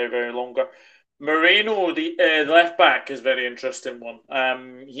around very very longer. Moreno, the left back, is a very interesting one.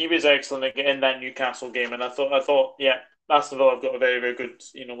 He was excellent in that Newcastle game, and I thought, yeah, Aston Villa have got a very very good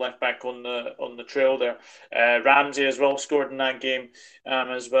left back on the trail there. Ramsey as well scored in that game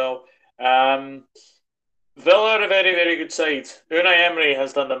as well. Um, Villa are a very, very good side. Unai Emery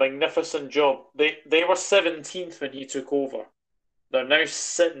has done a magnificent job. They were 17th when he took over. They're now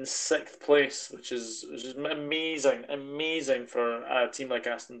sitting sixth place, which is amazing, amazing for a team like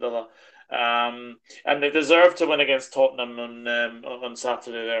Aston Villa. And they deserve to win against Tottenham on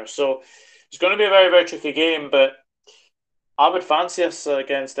Saturday there. So it's going to be a very, very tricky game, but I would fancy us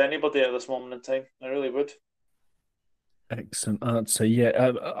against anybody at this moment in time. I really would. Excellent answer.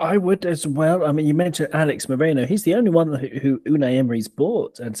 Yeah, I would as well. I mean, you mentioned Alex Moreno. He's the only one who Unai Emery's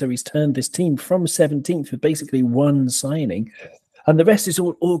bought, and so he's turned this team from 17th with basically one signing, and the rest is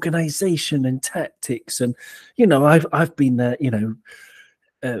all organisation and tactics. And I've been there,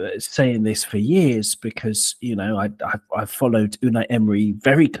 saying this for years because I've followed Unai Emery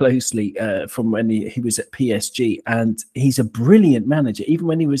very closely from when he was at PSG, and he's a brilliant manager. Even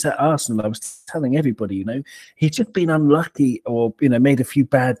when he was at Arsenal, I was telling everybody, he's just been unlucky or made a few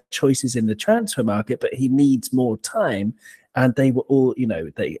bad choices in the transfer market, but he needs more time. And they were all,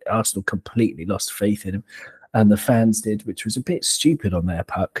 Arsenal completely lost faith in him, and the fans did, which was a bit stupid on their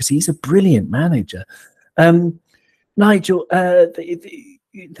part because he's a brilliant manager. Nigel,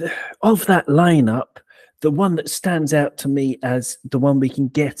 of that lineup, the one that stands out to me as the one we can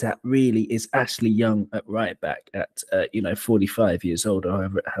get at really is Ashley Young at right back at 45 years old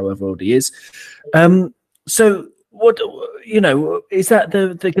or however old he is. So what is that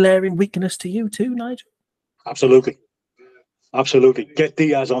the glaring weakness to you too, Nigel? Absolutely. Get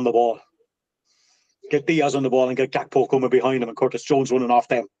Diaz on the ball. Get Diaz on the ball and get Gakpo coming behind him and Curtis Jones running off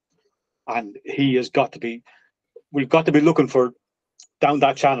them. And he has got to be. We've got to be looking for down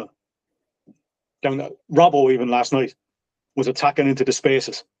that channel. Robbo even last night was attacking into the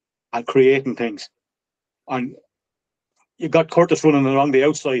spaces and creating things. And you got Curtis running along the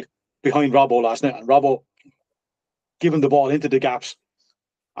outside behind Robbo last night, and Robbo giving the ball into the gaps.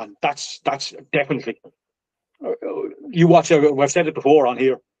 And that's definitely. You watch. I've said it before on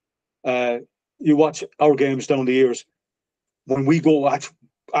here. You watch our games down the years when we go at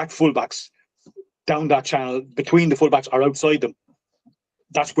fullbacks down that channel between the fullbacks or outside them.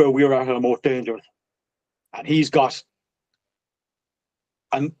 That's where we're at our most dangerous. And he's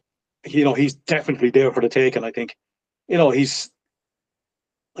definitely there for the taking, I think. He's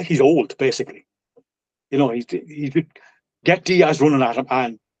old, basically. He's get Diaz running at him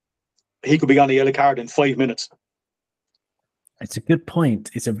and he could be on the yellow card in 5 minutes. It's a good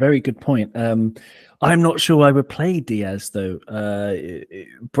point. It's a very good point. I'm not sure I would play Diaz, though.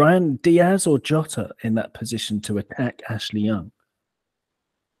 Brian, Diaz or Jota in that position to attack Ashley Young?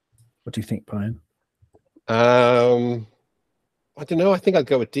 What do you think, Brian? I don't know. I think I'd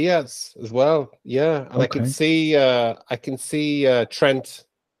go with Diaz as well. Yeah, and okay. I can see Trent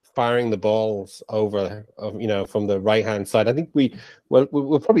firing the balls over, from the right hand side. I think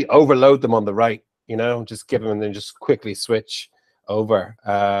we'll probably overload them on the right. Just give them and then just quickly switch over.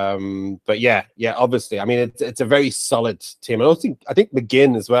 But yeah, obviously, I mean, it's a very solid team. I think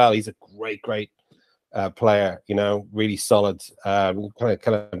McGinn as well. He's a great player. Really solid. Kind of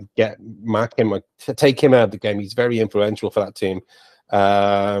take him out of the game. He's very influential for that team.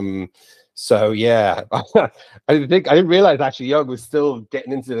 So yeah, I didn't realize actually Young was still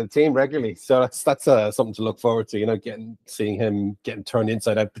getting into the team regularly. So that's something to look forward to. Seeing him getting turned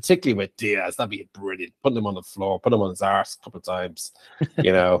inside out, particularly with Diaz. That'd be brilliant. Putting him on the floor, put him on his arse a couple of times.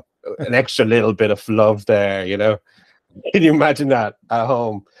 An extra little bit of love there. Can you imagine that at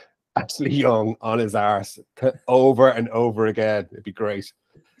home? Ashley Young on his arse over and over again. It'd be great.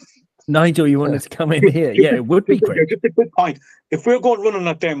 Nigel, you wanted to come in here? Yeah, it would be great. Just a good point. If we're going running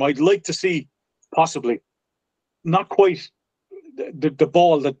at them, I'd like to see possibly not quite the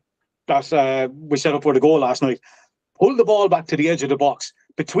ball that we set up for the goal last night. Pull the ball back to the edge of the box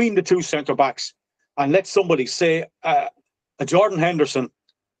between the two centre backs and let somebody, say a Jordan Henderson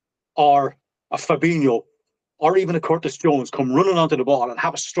or a Fabinho or even a Curtis Jones, come running onto the ball and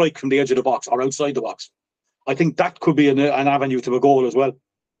have a strike from the edge of the box or outside the box. I think that could be an avenue to a goal as well.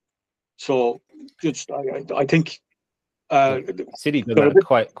 So just I think City done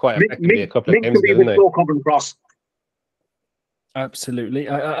that quite effectively a couple of games ago, didn't they? Slow coming across. Absolutely.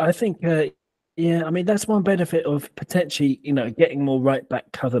 I think, yeah, I mean, that's one benefit of potentially, getting more right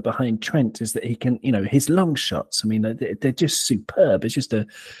back cover behind Trent is that he can, his long shots, I mean, they're just superb. It's just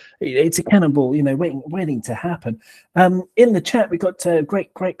it's a cannonball, waiting to happen. In the chat, we got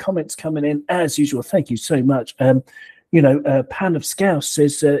great comments coming in as usual. Thank you so much. Pan of Scouse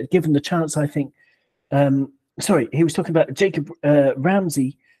says, given the chance, I think, sorry, he was talking about Jacob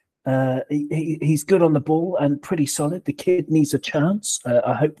Ramsey. He's good on the ball and pretty solid. The kid needs a chance.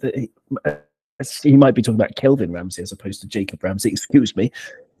 I hope that he might be talking about Kelvin Ramsey as opposed to Jacob Ramsey. Excuse me.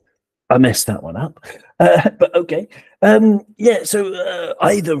 I messed that one up, but okay. Yeah, so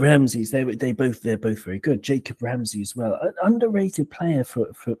either Ramseys, they're both very good. Jacob Ramsey as well, an underrated player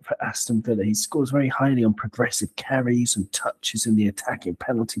for Aston Villa. He scores very highly on progressive carries and touches in the attacking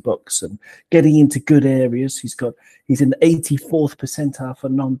penalty box and getting into good areas. He's in the 84th percentile for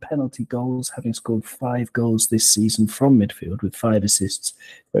non-penalty goals, having scored 5 goals this season from midfield with 5 assists.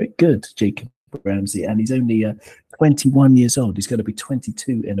 Very good, Jacob Ramsey, and he's only 21 years old. He's going to be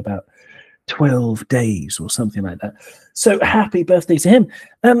 22 in about 12 days or something like that. So happy birthday to him.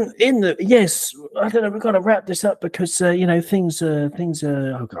 Yes, I don't know, we've got to wrap this up because things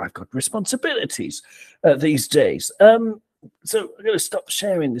are I've got responsibilities these days. So I'm going to stop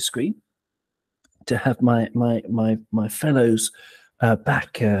sharing the screen to have my fellows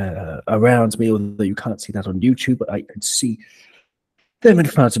back around me, although you can't see that on YouTube, but I can see them in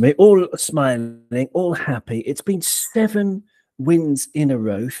front of me, all smiling, all happy. It's been 7 wins in a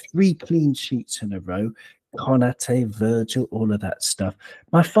row, 3 clean sheets in a row. Konate, Virgil, all of that stuff.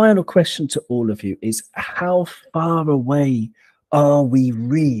 My final question to all of you is, how far away are we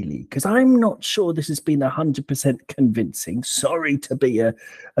really? Because I'm not sure this has been 100% convincing. Sorry to be a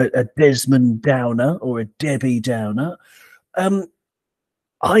Desmond Downer or a Debbie Downer. I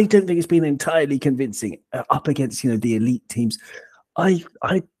don't think it's been entirely convincing up against the elite teams.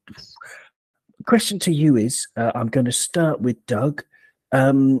 Question to you is, I'm going to start with Doug.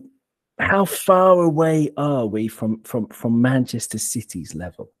 How far away are we from Manchester City's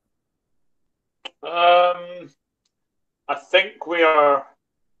level? I think we are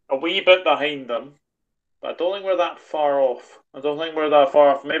a wee bit behind them, but I don't think we're that far off.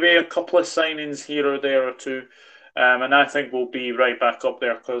 Maybe a couple of signings here or there or two, and I think we'll be right back up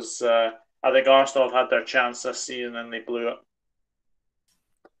there because I think Arsenal have had their chance this season and they blew it.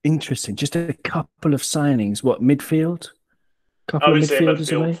 Interesting. Just a couple of signings. What, midfield? I would say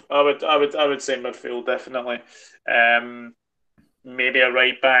midfield. I would say midfield, definitely. Maybe a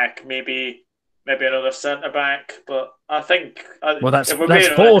right back, maybe another centre back. But I think that's 4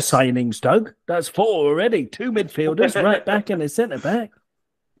 signings, Doug. That's 4 already. 2 midfielders, right back, and a centre back.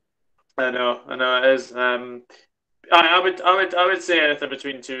 I know it is. I would say anything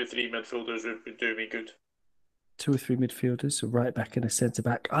between 2 or 3 midfielders would do me good. 2 or 3 midfielders, a right back and a centre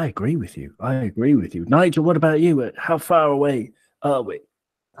back. I agree with you. Nigel, what about you? How far away are we?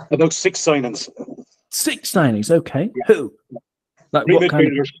 About 6 signings. 6 signings, okay. Yeah. Who? Like 3 what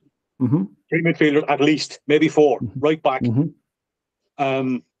midfielders. Kind of... 3 midfielders at least, maybe 4. Right back.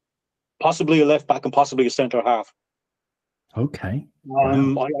 Possibly a left back and possibly a centre half. Okay.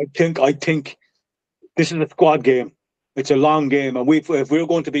 Wow. I think this is a squad game. It's a long game, and if we're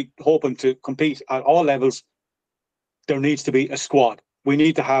going to be hoping to compete at all levels, there needs to be a squad. We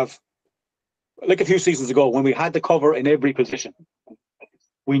need to have, like a few seasons ago, when we had the cover in every position.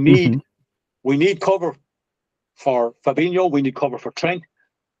 We need cover for Fabinho. We need cover for Trent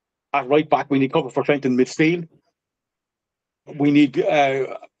at right back. We need cover for Trent in midfield. We need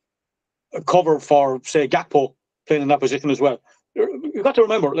cover for, say, Gakpo playing in that position as well. You've got to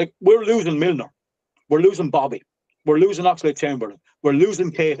remember, like, we're losing Milner, we're losing Bobby, we're losing Oxlade-Chamberlain, we're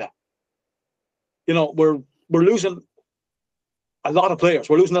losing Keita. We're losing a lot of players.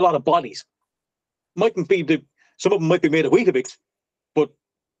 We're losing a lot of bodies. Mightn't be some of them might be made of Weetabix, but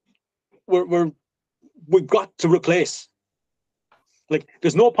we've got to replace. Like,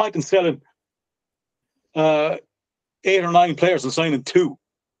 there's no point in selling 8 or 9 players and signing 2.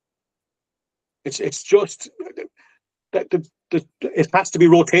 It's just that it has to be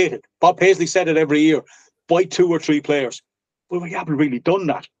rotated. Bob Paisley said it every year: buy 2 or 3 players. Well, we haven't really done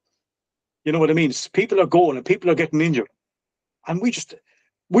that. You know what I mean? People are going and people are getting injured. And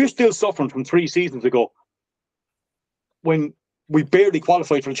we're still suffering from 3 seasons ago when we barely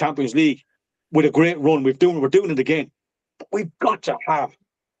qualified for the Champions League with a great run. We're doing it again. But we've got to have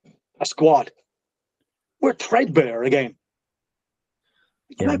a squad. We're threadbare again.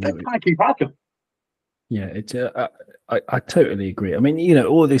 Yeah, that can't keep happening. Yeah, I totally agree. I mean,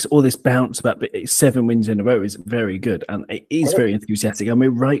 all this bounce about 7 wins in a row is very good, and it is very enthusiastic, and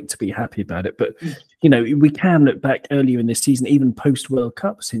we're right to be happy about it. But we can look back earlier in this season, even post World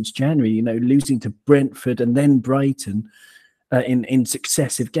Cup since January. Losing to Brentford and then Brighton in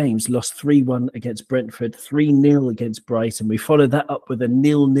successive games, lost 3-1 against Brentford, 3-0 against Brighton. We followed that up with a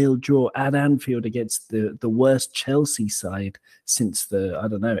 0-0 draw at Anfield against the worst Chelsea side since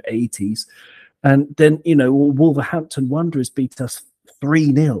the 80s. And then, Wolverhampton Wanderers beat us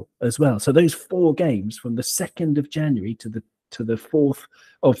 3-0 as well. So those 4 games from the 2nd of January to the 4th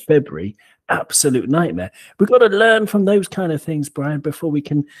of February, absolute nightmare. We've got to learn from those kind of things, Brian, before we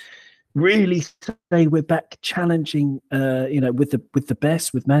can really say we're back challenging, with the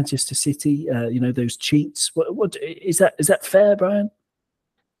best, with Manchester City, those cheats. What is that? Is that fair, Brian?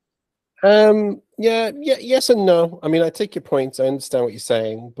 Yeah, yes and no. I mean, I take your points. I understand what you're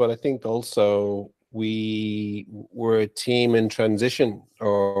saying, but I think also we're a team in transition,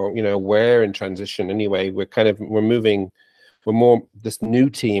 or we're in transition anyway. We're moving. We're more. This new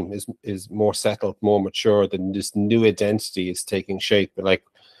team is more settled, more mature. Than this new identity is taking shape. But like,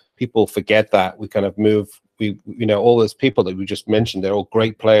 people forget that we kind of move. All those people that we just mentioned, they're all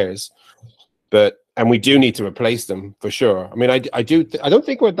great players, and we do need to replace them for sure. I mean, I don't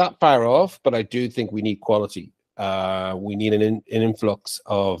think we're that far off, but I do think we need quality. We need an influx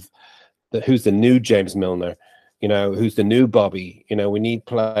of who's the new James Milner, who's the new Bobby. We need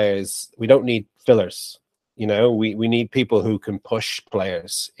players. We don't need fillers. We need people who can push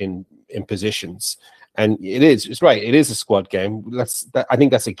players in positions. And it's right. It is a squad game. I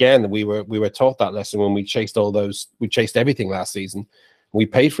think that's again, we were taught that lesson when we chased we chased everything last season. We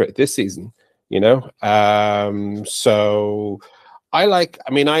paid for it this season. So I like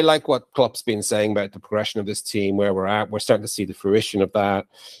what Klopp's been saying about the progression of this team, where we're at. We're starting to see the fruition of that.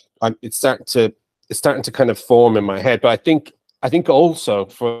 It's starting to kind of form in my head. But I think also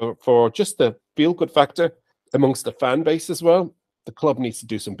for just the feel good factor amongst the fan base as well, the club needs to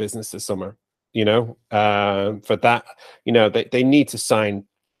do some business this summer. For that, they need to sign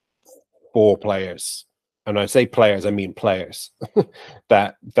 4 players. And I say players, I mean players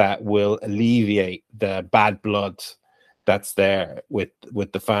that will alleviate the bad blood that's there with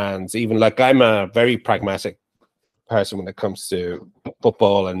the fans. Even like, I'm a very pragmatic person when it comes to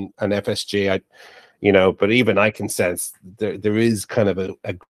football and FSG. But even I can sense there is kind of a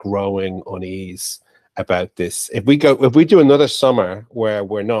growing unease about this. If we do another summer where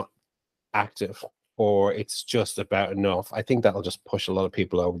we're not active, or it's just about enough, I think that'll just push a lot of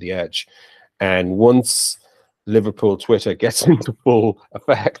people over the edge. And once Liverpool Twitter gets into full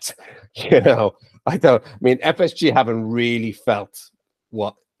effect, FSG haven't really felt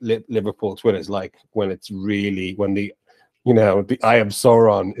what Liverpool Twitter is like when the I am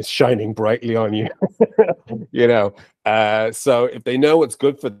Sauron is shining brightly on you. So if they know what's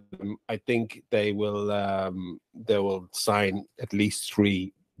good for them, I think they will sign at least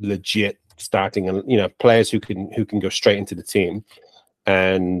 3 legit starting, and players who can go straight into the team.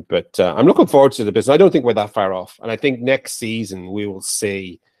 But I'm looking forward to the business. I don't think we're that far off, and I think next season we will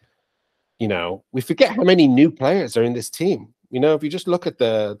see. We forget how many new players are in this team. If you just look at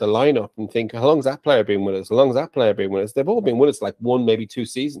the lineup and think, how long has that player been with us? How long has that player been with us? They've all been with us like 1, maybe 2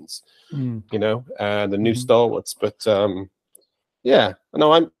 seasons. The new stalwarts. But yeah,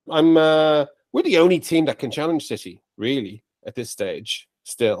 no, I'm we're the only team that can challenge City really at this stage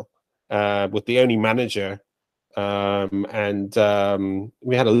still, with the only manager. And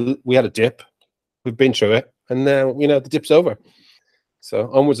we had a dip. We've been through it, and now the dip's over.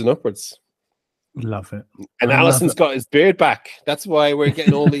 So onwards and upwards. Love it. And Alisson's got his beard back. That's why we're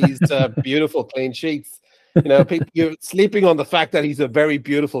getting all these beautiful clean sheets. People, you're sleeping on the fact that he's a very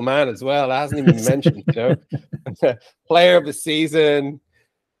beautiful man as well. It hasn't even been mentioned. Player of the season,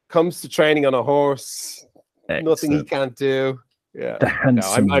 comes to training on a horse. Excellent. Nothing he can't do. Yeah,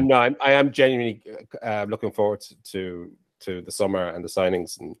 I am genuinely looking forward to the summer and the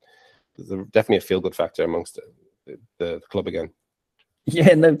signings, and there's definitely a feel good factor amongst the club again.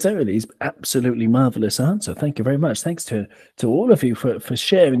 Yeah, no, totally. It's absolutely marvelous answer. Thank you very much. Thanks to all of you for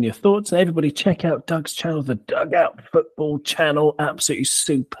sharing your thoughts. And everybody, check out Doug's channel, the Dugout Football Channel. Absolutely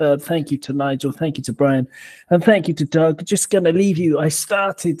superb. Thank you to Nigel. Thank you to Brian. And thank you to Doug. Just going to leave you. I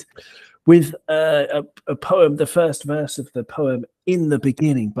started with a poem, the first verse of the poem In the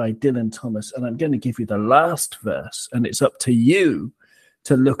Beginning by Dylan Thomas. And I'm going to give you the last verse. And it's up to you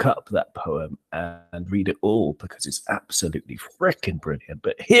to look up that poem and read it all, because it's absolutely freaking brilliant.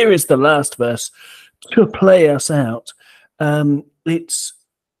 But here is the last verse to play us out. It's,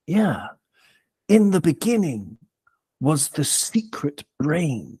 in the beginning was the secret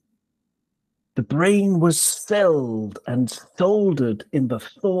brain. The brain was celled and soldered in the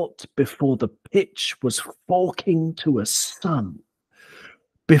thought before the pitch was forking to a sun,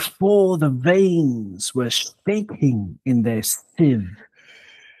 before the veins were shaking in their sieve,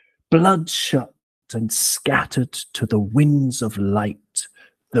 bloodshot and scattered to the winds of light,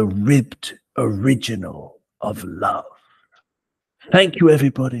 the ribbed original of love. Thank you,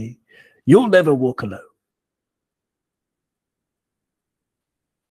 everybody. You'll never walk alone.